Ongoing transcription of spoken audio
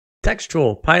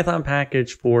Textual Python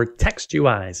package for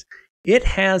TextuIs. It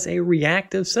has a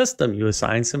reactive system. You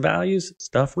assign some values,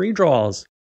 stuff redraws.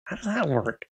 How does that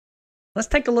work? Let's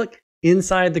take a look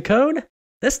inside the code,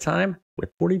 this time with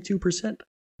 42%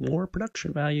 more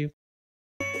production value.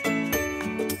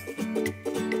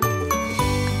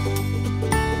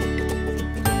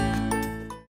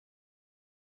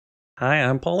 Hi,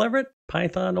 I'm Paul Everett,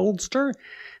 Python Oldster.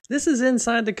 This is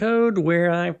inside the code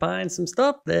where I find some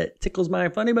stuff that tickles my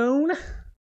funny bone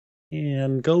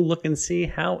and go look and see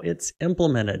how it's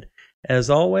implemented. As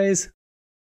always,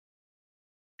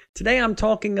 today I'm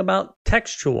talking about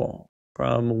Textual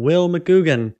from Will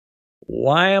McGugan.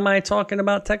 Why am I talking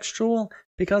about Textual?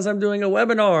 Because I'm doing a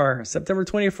webinar September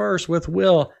 21st with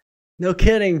Will. No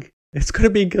kidding, it's going to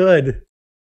be good.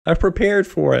 I've prepared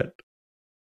for it.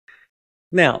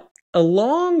 Now, a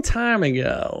long time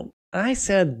ago, I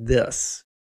said this.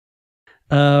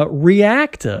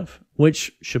 Reactive,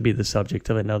 which should be the subject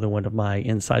of another one of my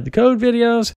Inside the Code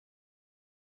videos.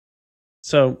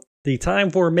 So the time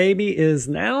for maybe is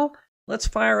now. Let's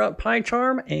fire up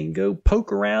PyCharm and go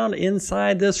poke around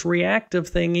inside this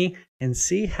reactive thingy and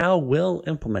see how Will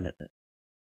implemented it.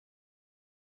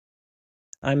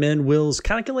 I'm in Will's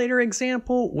calculator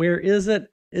example. Where is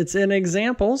it? It's in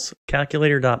examples,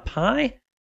 calculator.py.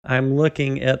 I'm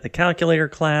looking at the calculator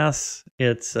class.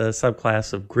 It's a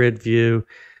subclass of grid view.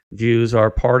 Views are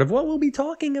part of what we'll be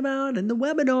talking about in the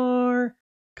webinar.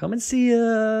 Come and see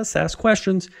us, ask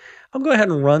questions. I'll go ahead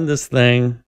and run this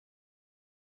thing.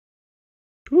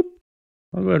 Whoop.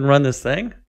 I'll go ahead and run this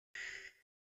thing.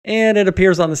 And it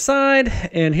appears on the side.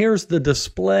 And here's the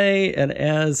display. And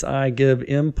as I give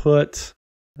input,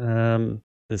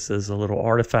 this is a little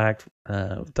artifact.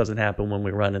 It doesn't happen when we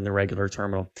run in the regular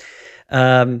terminal.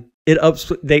 It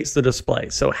updates the display.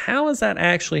 So how is that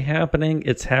actually happening?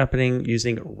 It's happening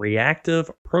using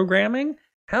reactive programming.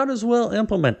 How does Will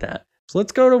implement that? So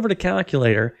let's go over to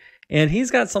calculator. And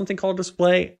he's got something called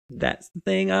display. That's the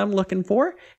thing I'm looking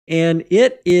for. And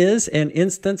it is an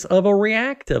instance of a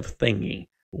reactive thingy.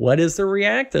 What is the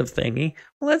reactive thingy?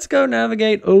 Well, let's go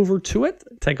navigate over to it.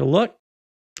 Take a look.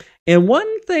 And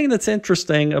one thing that's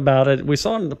interesting about it, we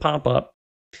saw in the pop-up,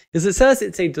 is it says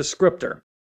it's a descriptor.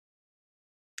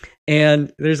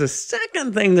 And there's a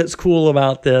second thing that's cool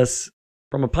about this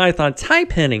from a Python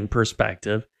type hinting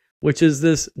perspective, which is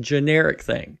this generic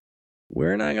thing.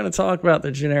 We're not going to talk about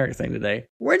the generic thing today.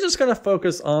 We're just going to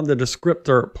focus on the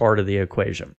descriptor part of the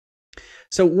equation.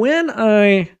 So when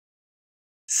I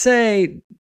say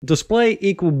display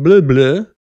equal blah blah,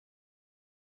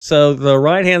 so the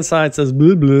right-hand side says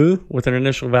blah blah with an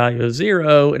initial value of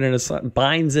 0, and it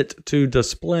binds it to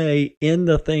display in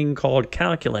the thing called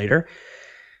calculator.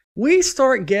 We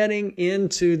start getting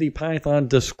into the Python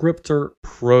Descriptor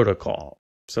Protocol.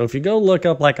 So if you go look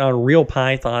up, like on Real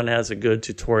Python has a good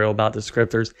tutorial about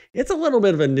descriptors. It's a little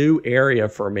bit of a new area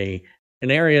for me,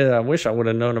 an area I wish I would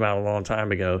have known about a long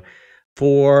time ago.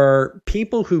 For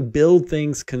people who build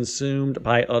things consumed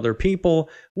by other people,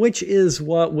 which is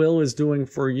what Will is doing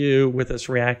for you with this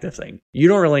reactive thing. You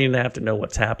don't really even have to know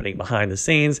what's happening behind the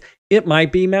scenes. It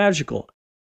might be magical.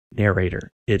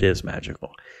 Narrator, it is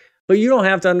magical. But you don't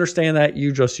have to understand that.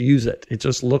 You just use it. It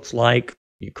just looks like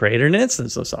you create an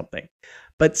instance of something.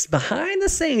 But behind the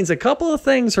scenes, a couple of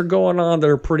things are going on that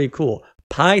are pretty cool.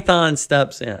 Python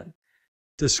steps in.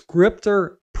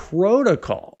 Descriptor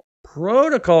Protocol.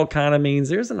 Protocol kind of means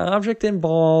there's an object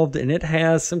involved and it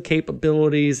has some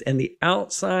capabilities, and the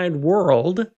outside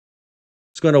world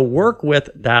is going to work with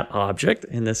that object.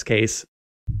 In this case,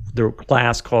 the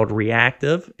class called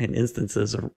reactive and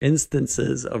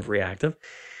instances of reactive.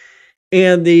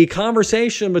 And the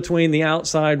conversation between the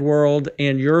outside world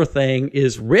and your thing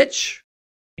is rich,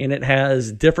 and it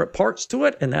has different parts to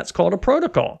it, and that's called a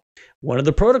protocol. One of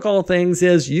the protocol things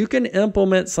is you can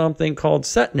implement something called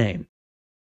setName.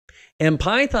 And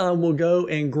Python will go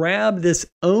and grab this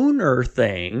owner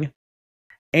thing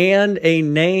and a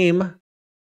name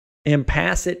and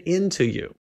pass it into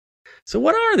you. So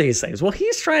what are these things? Well,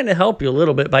 he's trying to help you a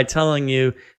little bit by telling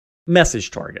you message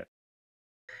target.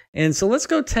 And so let's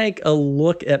go take a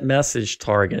look at message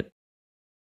target.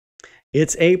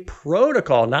 It's a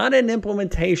protocol, not an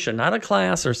implementation, not a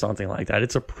class or something like that.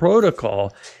 It's a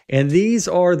protocol. And these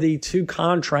are the two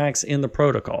contracts in the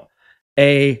protocol.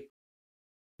 A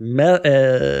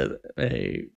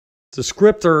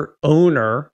descriptor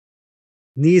owner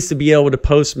needs to be able to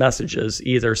post messages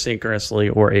either synchronously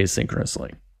or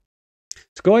asynchronously.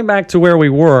 So going back to where we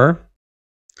were,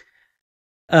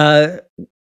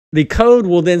 the code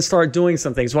will then start doing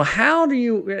some things. Well, how do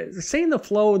you, seeing the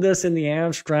flow of this in the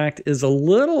abstract is a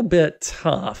little bit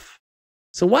tough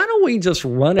So why don't we just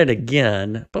run it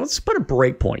again? But let's put a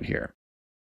breakpoint here.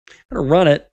 I'm going to run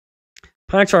it.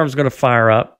 PyCharm is going to fire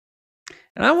up.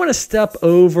 And I want to step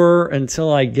over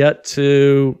until I get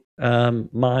to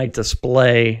my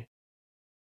display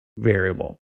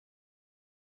variable.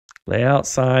 Layout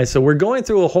size. So we're going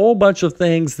through a whole bunch of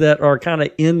things that are kind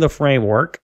of in the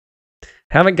framework.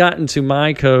 Haven't gotten to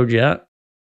my code yet.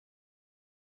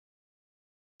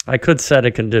 I could set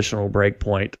a conditional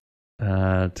breakpoint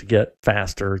to get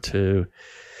faster to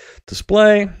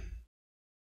display.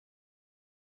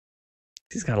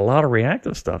 He's got a lot of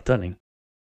reactive stuff, doesn't he?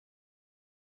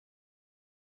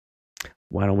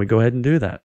 Why don't we go ahead and do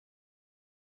that?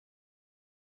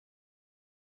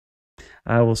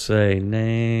 I will say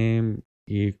name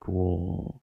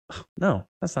equal. No,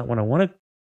 that's not what I wanted.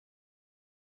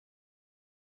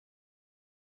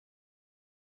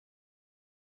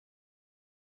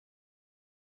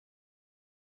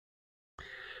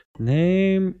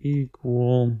 Name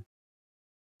equal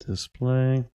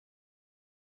display.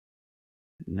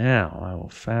 Now I will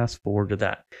fast forward to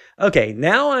that. Okay,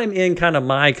 now I'm in kind of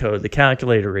my code, the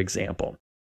calculator example.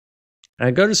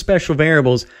 I go to special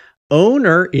variables.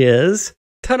 Owner is,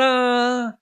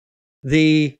 ta-da,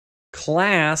 the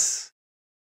class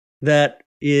that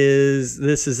is,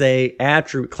 this is a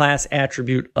attribute, class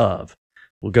attribute of.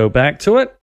 We'll go back to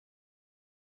it.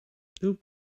 Oop.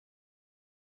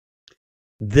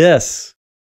 This.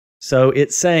 So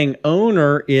it's saying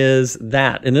owner is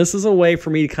that. And this is a way for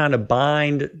me to kind of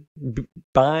bind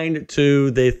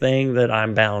to the thing that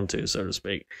I'm bound to, so to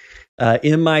speak.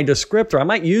 In my descriptor, I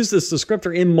might use this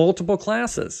descriptor in multiple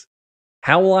classes.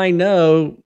 How will I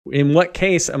know in what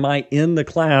case am I in the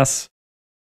class?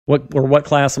 What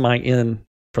class am I in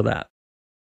for that?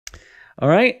 All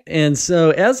right. And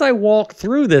so as I walk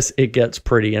through this, it gets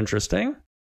pretty interesting.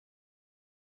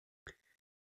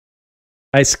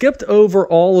 I skipped over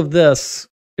all of this.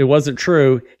 It wasn't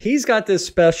true. He's got this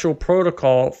special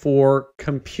protocol for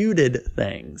computed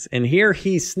things. And here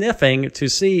he's sniffing to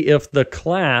see if the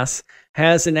class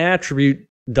has an attribute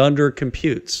Dunder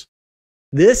Computes.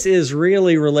 This is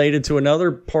really related to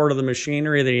another part of the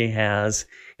machinery that he has.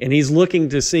 And he's looking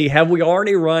to see, have we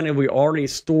already run and we already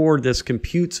stored this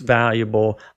computes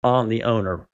variable on the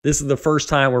owner? This is the first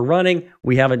time we're running.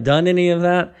 We haven't done any of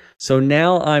that. So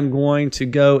now I'm going to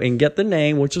go and get the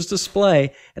name, which is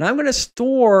display, and I'm going to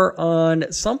store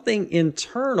on something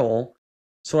internal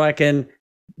so I can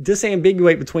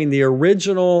disambiguate between the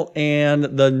original and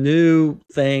the new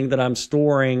thing that I'm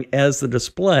storing as the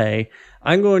display.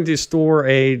 I'm going to store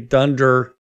a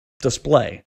Dunder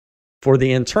display for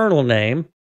the internal name,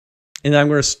 and I'm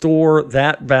going to store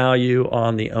that value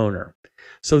on the owner.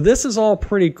 So this is all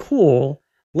pretty cool.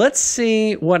 Let's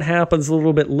see what happens a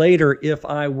little bit later if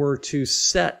I were to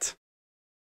set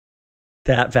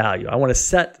that value. I want to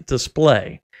set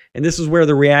display. And this is where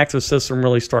the reactive system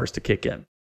really starts to kick in.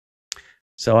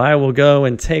 So I will go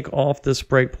and take off this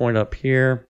breakpoint up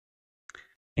here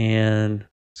and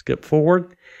skip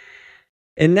forward.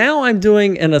 And now I'm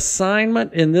doing an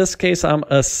assignment. In this case, I'm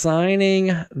assigning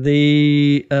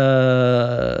the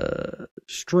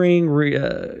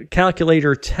string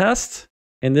calculator test.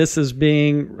 And this is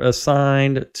being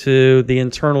assigned to the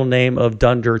internal name of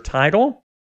Dunder title.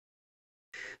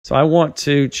 So I want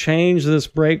to change this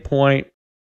breakpoint,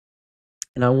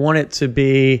 and I want it to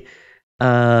be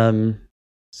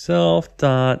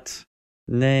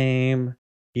self.name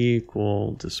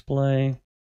equal display.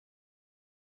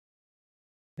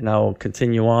 And I will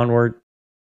continue onward.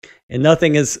 And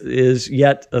nothing is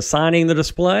yet assigning the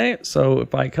display. So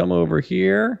if I come over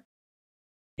here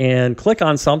and click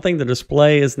on something, the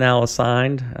display is now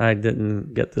assigned. I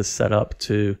didn't get this set up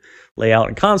to layout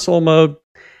in console mode.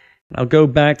 I'll go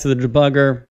back to the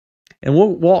debugger and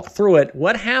we'll walk through it.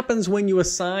 What happens when you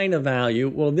assign a value?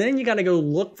 Well, then you got to go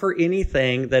look for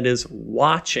anything that is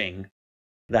watching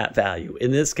that value.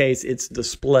 In this case, it's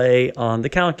display on the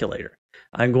calculator.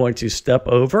 I'm going to step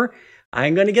over.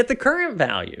 I'm going to get the current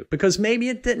value because maybe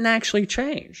it didn't actually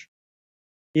change.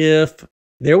 If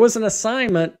there was an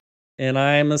assignment and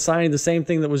I'm assigning the same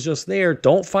thing that was just there,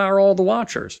 don't fire all the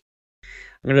watchers.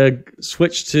 I'm going to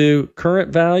switch to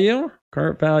current value.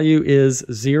 Current value is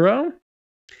 0.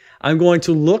 I'm going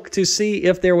to look to see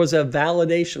if there was a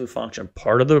validation function.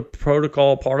 Part of the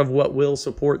protocol, part of what Will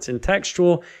supports in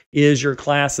Textual is your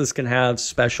classes can have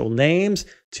special names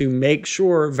to make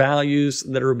sure values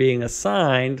that are being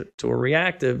assigned to a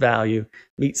reactive value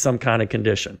meet some kind of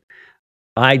condition.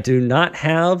 I do not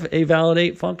have a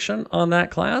validate function on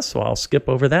that class, so I'll skip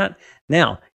over that.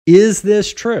 Now, is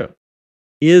this true?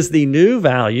 Is the new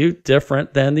value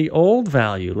different than the old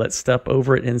value? Let's step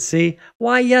over it and see.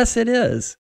 Why, yes, it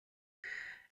is.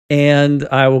 And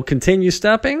I will continue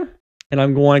stepping, and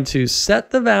I'm going to set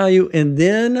the value, and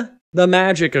then the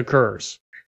magic occurs.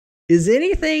 Is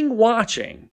anything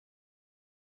watching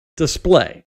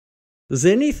display? Does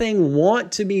anything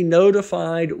want to be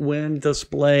notified when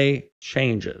display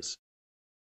changes?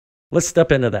 Let's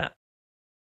step into that.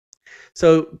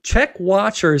 So check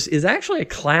watchers is actually a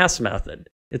class method.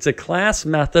 It's a class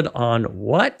method on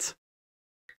what?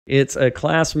 It's a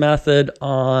class method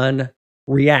on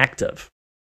reactive.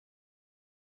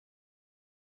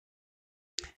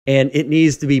 And it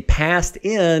needs to be passed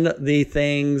in the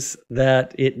things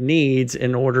that it needs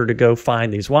in order to go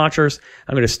find these watchers.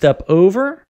 I'm going to step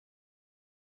over.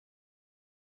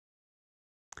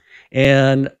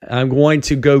 And I'm going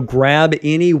to go grab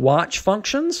any watch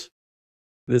functions.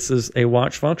 This is a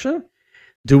watch function.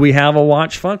 Do we have a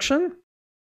watch function?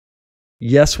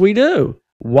 Yes, we do.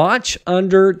 Watch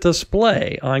under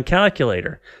display on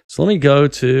calculator. So let me go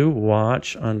to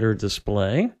watch under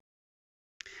display.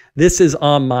 This is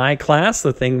on my class,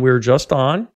 the thing we're just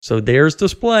on. So there's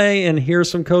display, and here's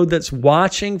some code that's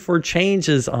watching for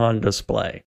changes on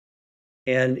display.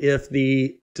 And if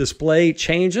the display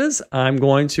changes, I'm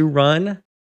going to run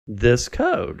this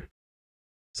code.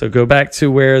 So go back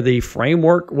to where the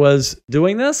framework was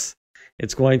doing this.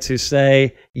 It's going to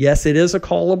say, yes, it is a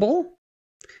callable.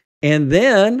 And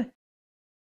then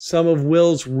some of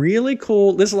Will's really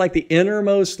cool, this is like the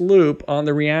innermost loop on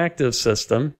the reactive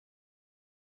system.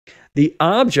 The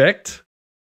object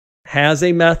has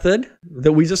a method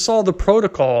that we just saw the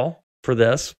protocol for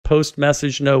this, post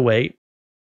message no wait.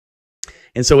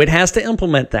 And so it has to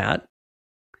implement that.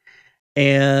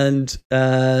 And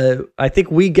I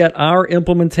think we get our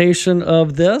implementation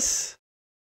of this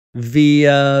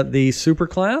via the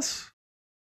superclass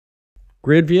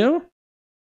grid view,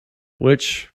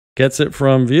 which gets it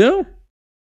from view,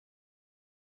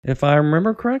 if I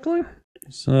remember correctly.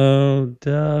 So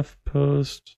def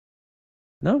post,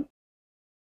 no.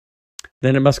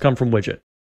 Then it must come from widget.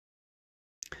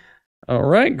 All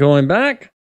right, going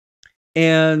back.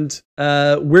 And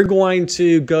we're going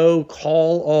to go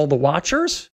call all the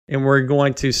watchers, and we're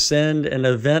going to send an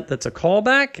event that's a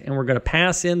callback, and we're going to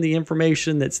pass in the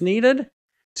information that's needed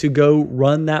to go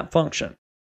run that function.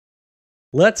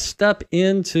 Let's step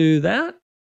into that.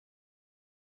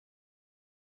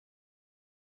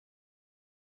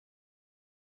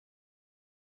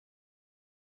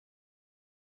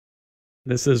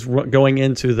 This is going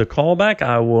into the callback.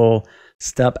 I will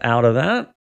step out of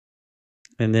that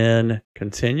and then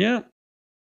continue.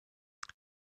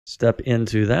 Step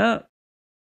into that.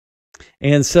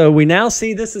 And so we now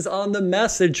see this is on the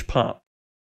message pump.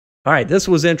 All right, this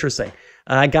was interesting.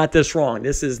 I got this wrong.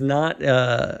 This is not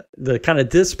the kind of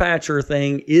dispatcher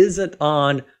thing isn't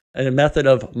on a method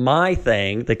of my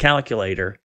thing, the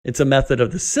calculator. It's a method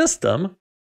of the system,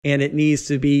 and it needs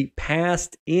to be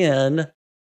passed in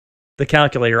the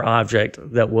calculator object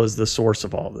that was the source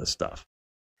of all this stuff.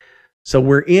 So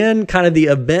we're in kind of the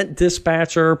event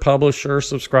dispatcher, publisher,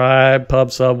 subscribe,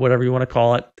 pub sub, whatever you want to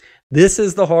call it. This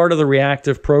is the heart of the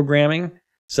reactive programming.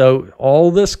 So all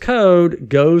this code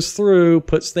goes through,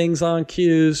 puts things on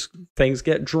queues, things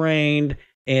get drained,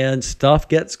 and stuff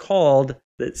gets called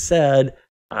that said,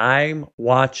 I'm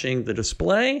watching the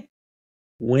display.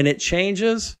 When it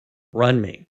changes, run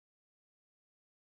me.